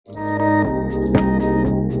Hi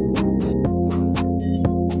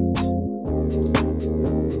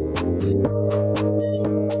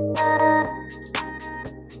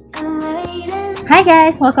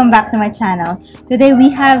guys, welcome back to my channel. Today we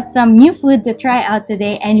have some new food to try out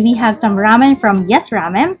today, and we have some ramen from Yes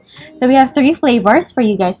Ramen. So we have 3 flavors for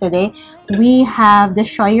you guys today. We have the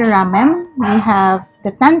shoyu ramen, we have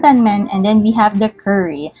the tantan men, and then we have the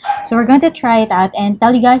curry. So we're going to try it out and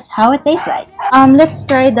tell you guys how it tastes like. Let's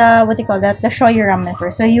try the the shoyu ramen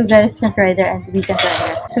first. So you guys can try there and we can try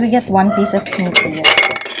there. So we get 1 piece of meat here.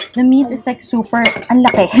 The meat is like super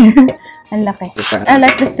unlaki. Unlaki. I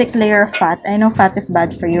like the thick layer of fat. I know fat is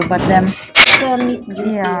bad for you, but then the meat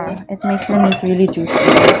juicy. Yeah, it makes the meat really juicy.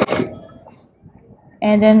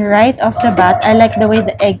 And then right off the bat, I like the way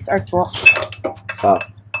the eggs are cooked. Soft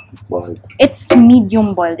boiled. It's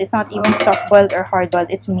medium boiled. It's not even soft boiled or hard boiled.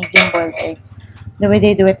 It's medium boiled eggs. The way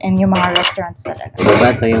they do it in yung mga restaurants talaga.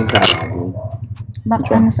 Diba ito yung ramen?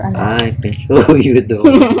 Baka ano sa ano? I can show you though.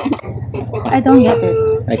 I don't get it.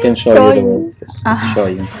 I can show you the show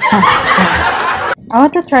you. I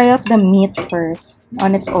want to try out the meat first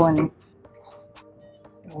on its own.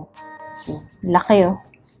 Laki oh.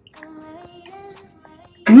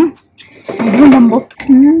 Sobrang lambot.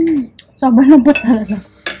 Sobrang lambot talaga.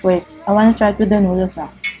 Wait, I want to try it with the noodles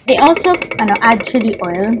now. They also add chili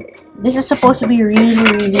oil. This is supposed to be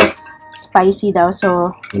really spicy daw,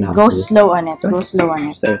 so go slow on it. Go slow on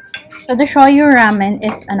it. So the shoyu ramen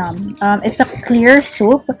is it's a clear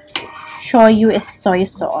soup. Shoyu is soy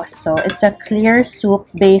sauce, so it's a clear soup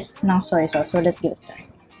based ng soy sauce. So let's give it a try.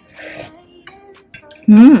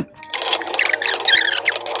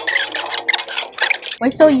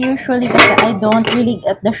 Wait, so usually I don't really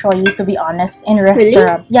get the shoyu, to be honest, in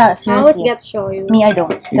restaurants. Really? Yeah, seriously. I always get shoyu. Me, I don't.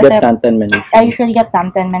 You get tantan men. I usually get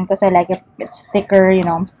tantan men because I like it. It's thicker, you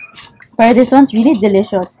know. But this one's really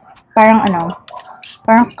delicious. Parang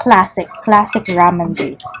parang classic ramen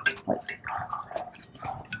base.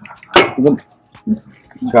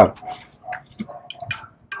 Yeah.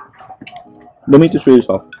 The meat is really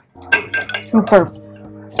soft. Super.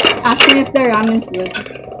 Ask me if the ramen's good.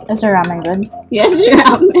 Is the ramen good? Yes,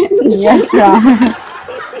 ramen. Yes, ramen.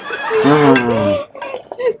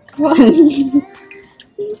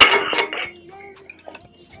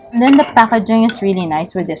 And then the packaging is really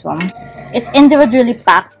nice with this one. It's individually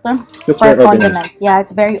packed for condiment. Yeah,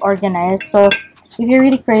 it's very organized. So if you're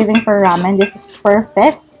really craving for ramen, this is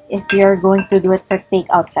perfect if you're going to do it for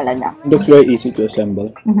takeout talaga. It looks very easy to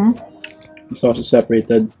assemble. The sauce is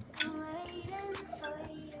separated.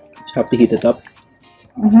 Just have to heat it up.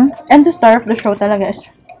 And the star of the show talaga is,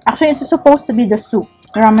 actually it's supposed to be the soup.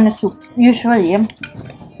 Ramen is soup. Usually,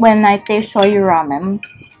 when I taste shoyu ramen,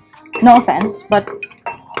 no offense, but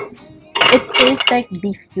it tastes like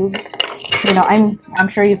beef cubes. You know, I'm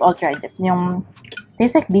sure you've all tried it.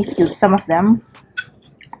 Tastes like beef cubes, some of them.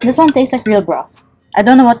 This one tastes like real broth. I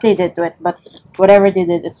don't know what they did to it, but whatever they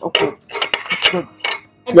did, it's okay. It's good.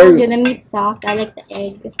 I told you the meat's soft. I like the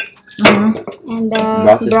egg. And the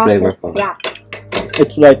Broth is flavorful. Yeah.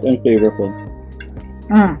 It's light and flavorful.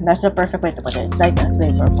 That's the perfect way to put it. It's light and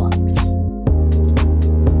flavorful.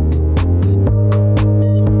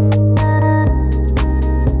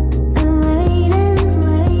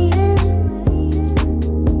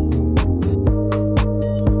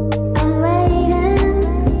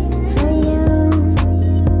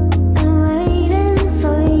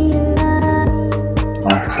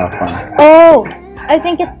 Oh, I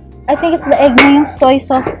think it's the egg na yung soy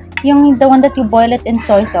sauce, the one that you boil it in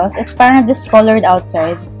soy sauce. It's parang discolored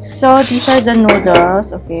outside. So these are the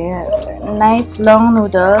noodles. Okay, nice long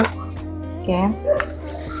noodles. Okay,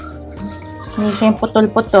 hindi siya yung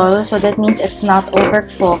putol-putol, so that means it's not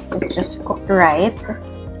overcooked. It's just cooked right.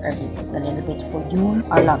 A little bit for you,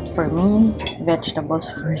 a lot for me, vegetables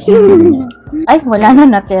for you. Ay, wala na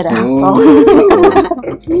natira.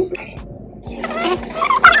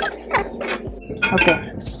 Okay.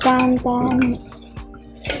 Tantan.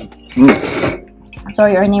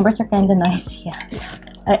 Sorry, our neighbors are kind of noisy. Yeah.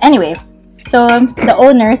 Anyway, so the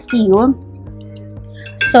owner, Siyu,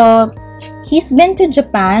 so he's been to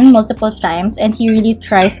Japan multiple times and he really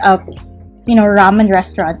tries out, ramen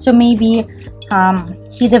restaurants. So maybe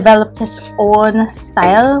he developed his own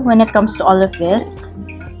style when it comes to all of this.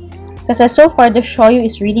 Because so far, the shoyu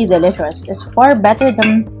is really delicious. It's far better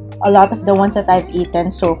than a lot of the ones that I've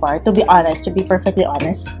eaten so far, to be perfectly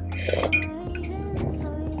honest.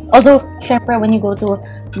 Although, syempre, when you go to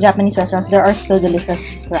Japanese restaurants, there are still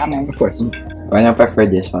delicious ramens. Of course. Why not prefer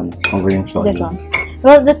this one over yung shoyu? This one.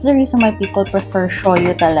 Well, that's the reason why people prefer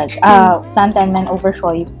shoyu talaga. Tantan men over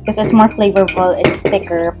shoyu. Because it's more flavorful, it's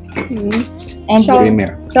thicker. And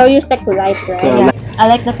Creamier. Showyu's like light, right? So, yeah, I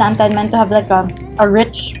like the tantan men to have like a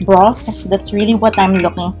rich broth. That's really what I'm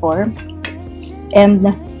looking for. And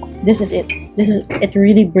this is it. It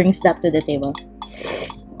really brings that to the table.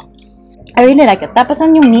 I really like it. Tapos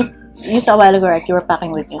on yung meat, you saw a while ago, right? You were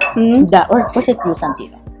packing with me. Or was it you,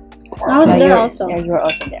 Santino? I was there you're- also. Yeah, you were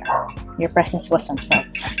also there. Your presence wasn't felt.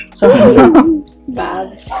 So,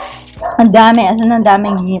 Bad. ang dami. As in, ang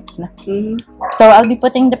daming meat. Mm-hmm. So, I'll be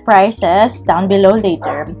putting the prices down below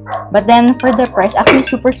later. But then, for the price, actually,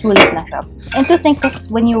 super sulit na siya. And to think, cause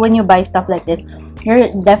when you buy stuff like this, you're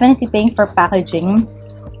definitely paying for packaging.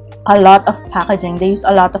 A lot of packaging. They use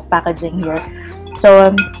a lot of packaging here.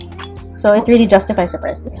 So it really justifies the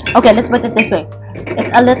price. Okay, let's put it this way.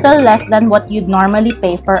 It's a little less than what you'd normally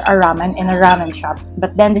pay for a ramen in a ramen shop.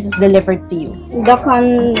 But then, this is delivered to you. What's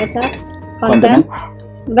that? Content?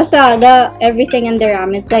 Basta, everything in the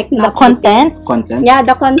ramen is like The not contents? content. Yeah,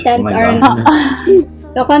 the contents Oh my aren't God.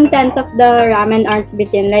 the contents of the ramen aren't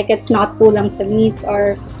written. Like it's not kulang sa meat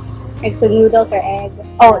or extra noodles or egg.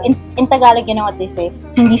 Oh, in Tagalog, you know what they say?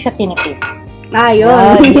 Hindi siya tinipid. Ah,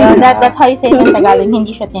 yun. Yeah, that's how you say it in Tagalog.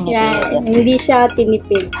 Hindi siya tinipid. Yeah, hindi siya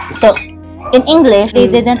tinipid. So, in English, they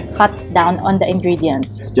didn't cut down on the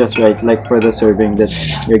ingredients. It's just right. Like for the serving that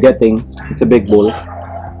you're getting, it's a big bowl,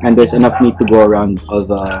 and there's enough meat to go around all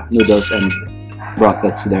the noodles and broth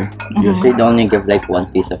that's there. Usually, they only give like one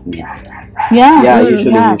piece of meat. Yeah. Yeah,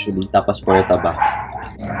 Mm, usually. Tapos puro taba.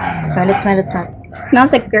 Smell it.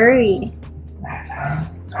 Smells like curry.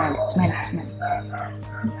 Smell it.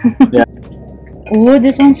 Yeah. Oh,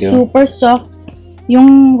 this one's Yeah. super soft.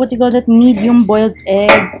 Yung, what you call that, medium boiled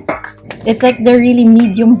eggs. It's like the really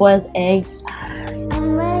medium boiled eggs.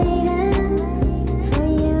 I'm waiting for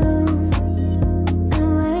you.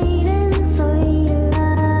 I'm waiting for you.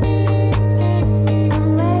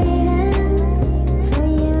 I'm waiting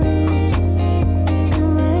for you.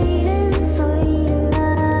 I'm waiting for you.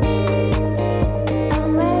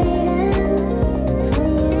 I'm waiting for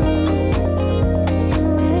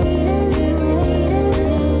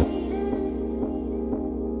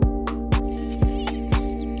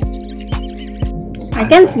I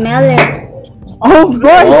can smell it. Oh, of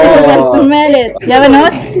course, you can Oh. smell it. You have a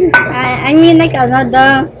nose? I mean like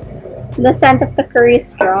the scent of the curry is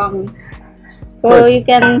strong. So First. you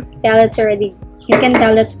can tell it's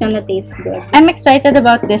gonna taste good. I'm excited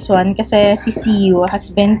about this one kasi si CU has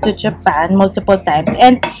been to Japan multiple times,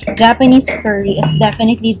 and Japanese curry is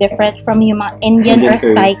definitely different from yung mga Indian Indian or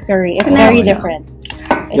curry. Thai curry. It's No. very different.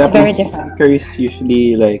 It's very different. Curry is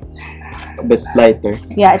usually like a bit lighter.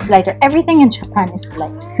 Yeah, it's lighter. Everything in Japan is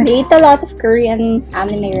lighter. They eat a lot of curry and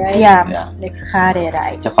anime, right? Yeah, Yeah. like curry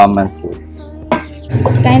rice. It's a common food.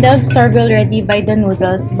 Kind of served already by the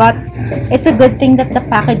noodles, but it's a good thing that the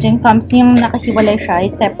packaging comes yung nakahiwalay siya,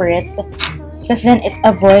 is separate, because then it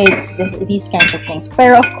avoids these kinds of things.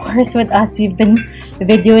 Pero of course, with us, we've been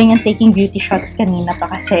videoing and taking beauty shots kanina pa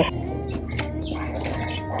kasi.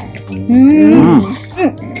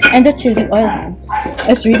 And the chili oil,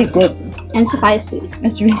 it's really good. And spicy.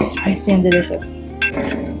 It's really spicy and delicious.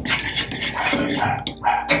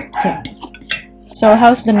 Okay. So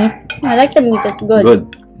how's the meat? I like the meat. It's good. Good.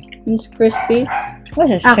 It's crispy.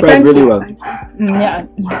 What's it? Ah, Fried crunchy. really well. Yeah,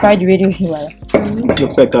 fried really well.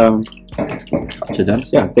 Looks like Katsudon?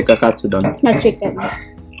 yeah, it's like a katsudon. Not chicken.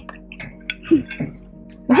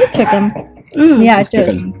 Is it chicken? Yeah, it is.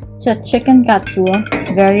 Chicken. It's a chicken katsu,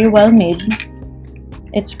 very well made.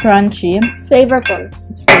 It's crunchy. Flavorful.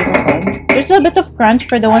 It's flavorful. There's a bit of crunch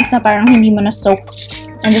for the ones na parang hindi mo na soak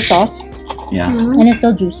in the sauce, Yeah. and it's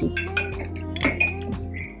still juicy.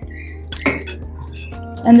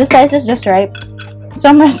 And the size is just right.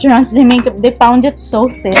 Some restaurants they pound it so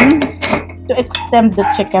thin to extend the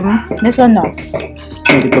chicken. This one no.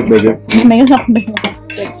 Make it look bigger. May look big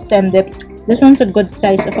to extend it. This one's a good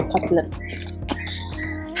size of a cutlet.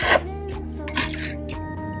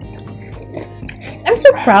 I'm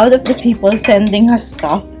so proud of the people sending us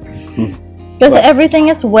stuff. Because What? everything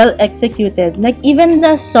is well executed. Like even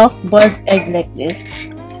the soft boiled egg like this.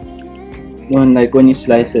 When you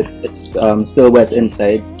slice it, it's still wet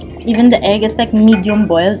inside. Even the egg, it's like medium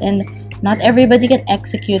boiled, and not everybody can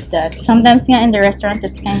execute that. Sometimes nga in the restaurants,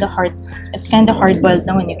 it's kind of hard. It's kind of hard boiled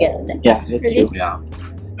now when you get it. Yeah, it's Really? true. Yeah.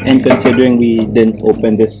 And considering we didn't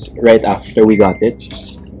open this right after we got it,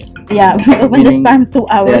 Yeah, we opened this Meaning- farm 2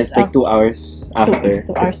 yeah, hours it's like 2 hours after.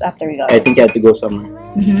 2 hours after we got I it. think you had to go somewhere.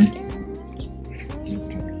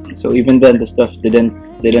 So even then, the stuff didn't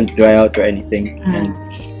dry out or anything.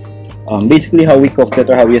 And basically, how we cooked it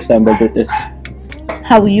or how we assembled it is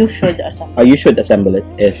How you should assemble. how you should assemble it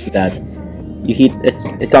is that you heat it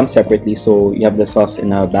comes separately. So you have the sauce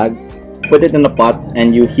in a bag, put it in a pot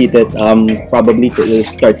and you heat it probably till it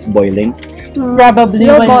starts boiling. Probably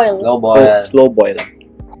Slow when- boil. Slow So boil. slow boil.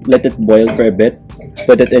 Let it boil for a bit.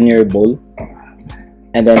 Put it in your bowl,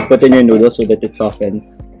 and then put in your noodles so that it softens.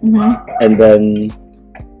 And then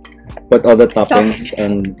put all the toppings,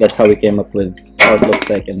 and that's how we came up with how it looks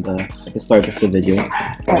like at the start of the video.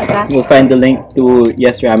 You'll find the link to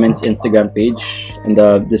Yes Ramen's Instagram page in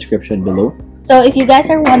the description below. So if you guys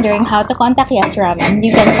are wondering how to contact Yes Ramen,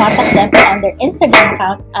 you can contact them on their Instagram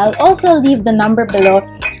account. I'll also leave the number below.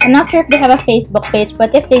 I'm not sure if they have a Facebook page,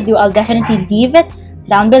 but if they do, I'll definitely leave it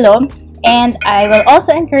down below. And I will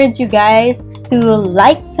also encourage you guys to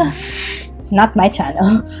like, not my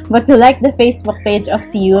channel, but to like the Facebook page of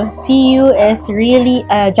CU. CU is really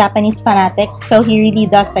a Japanese fanatic, so he really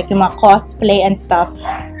does like yung mga cosplay and stuff.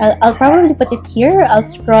 I'll probably put it here. I'll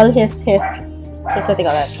scroll his what they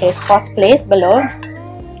call it, his cosplays below.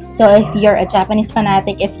 So if you're a Japanese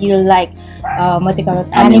fanatic, if you like what they call it,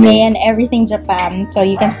 anime and everything Japan, so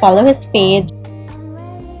you can follow his page.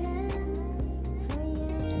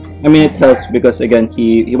 I mean, it helps because again,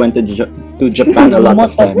 he went to Japan a lot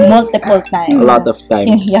of times. Multiple times. A lot of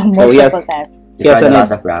times. Yeah, So he multiple has times. He he has tried a an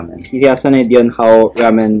lot of ramen. he has an idea on how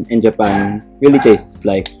ramen in Japan really tastes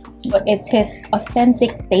like. But it's his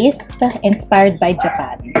authentic taste inspired by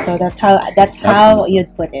Japan. So that's how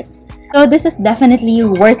you'd put it. So this is definitely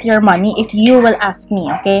worth your money if you will ask me,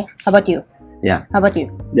 okay? How about you? Yeah. How about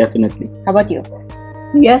you? Definitely. How about you?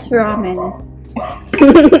 Yes, ramen.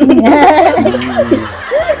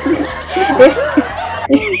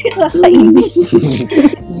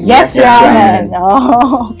 Yes, Yes, ramen. ramen.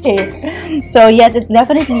 Oh, okay. So yes, it's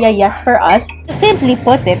definitely a yes for us. To simply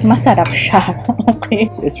put it, masarap siya. Okay.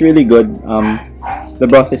 It's really good. The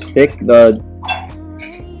broth is thick. The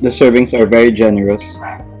servings are very generous.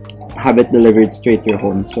 Have it delivered straight to your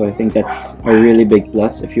home. So I think that's a really big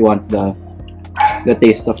plus if you want the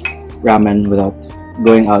taste of ramen without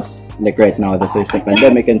going out like right now that there's a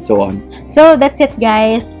pandemic and so on. So that's it,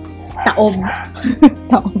 guys. Taob.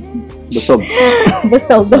 Taob. Busog.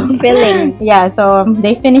 Busog. It's filling. Yeah, so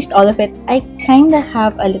they finished all of it. I kind of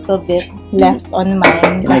have a little bit left on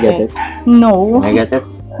mine. Can I get it? No. Can I get it?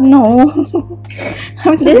 No.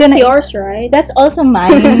 I'm This still is gonna yours, right? That's also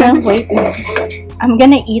mine. Wait. I'm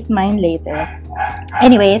gonna eat mine later.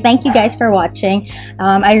 Anyway, thank you guys for watching.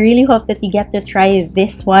 I really hope that you get to try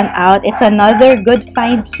this one out. It's another good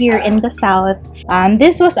find here in the south.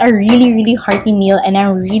 This was a really hearty meal, and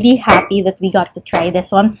I'm really happy that we got to try this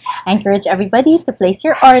one. I encourage everybody to place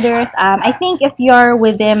your orders. I think if you're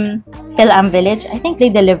within Philam Village, I think they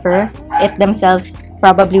deliver it themselves,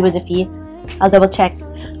 probably with a fee. I'll double check.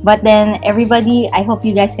 But then everybody, I hope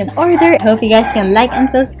you guys can order. I hope you guys can like and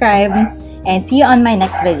subscribe. And see you on my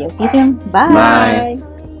next video. See you soon. Bye. Bye.